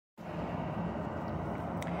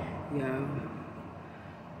Yo,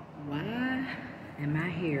 why am I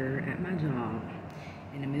here at my job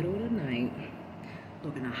in the middle of the night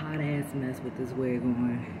looking a hot ass mess with this wig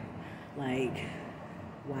on? Like,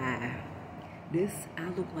 why? I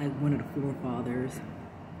look like one of the forefathers.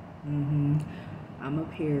 I'm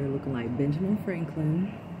up here looking like Benjamin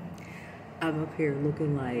Franklin. I'm up here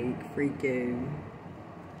looking like freaking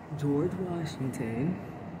George Washington.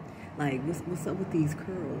 Like, what's up with these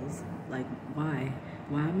curls? Like, why?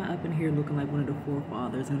 Why am I up in here looking like one of the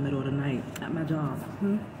forefathers in the middle of the night at my job?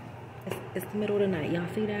 It's the middle of the night. Y'all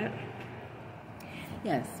see that?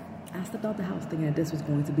 Yes, I stepped out the house thinking that this was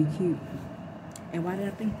going to be cute. And why did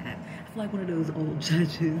I think that? I feel like one of those old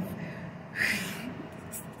judges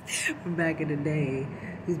from back in the day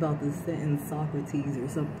who's about to sentence Socrates or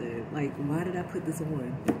something. Like, why did I put this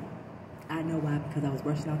on? I know why, because I was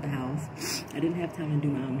rushing out the house. I didn't have time to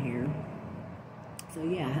do my own hair. So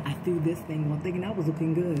yeah, I threw this thing on thinking I was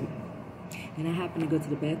looking good. And I happened to go to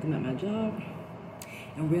the bathroom at my job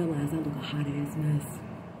and realized I look a hot ass mess.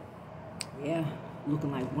 Yeah,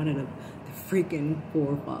 looking like one of the freaking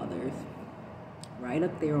forefathers. Right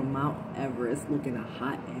up there on Mount Everest, looking a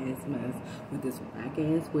hot ass mess with this whack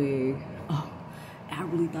ass wig. Oh, I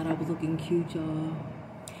really thought I was looking cute, y'all.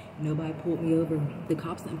 Nobody pulled me over. The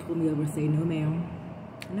cops didn't pull me over and say, no ma'am.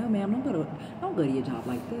 No ma'am, don't go to your job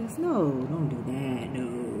like this. No, don't do that,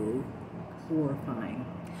 no. Horrifying.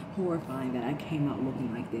 Horrifying that I came out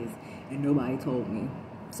looking like this and nobody told me.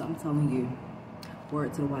 So I'm telling you,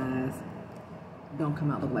 word to the wise, don't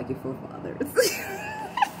come out looking like your forefathers.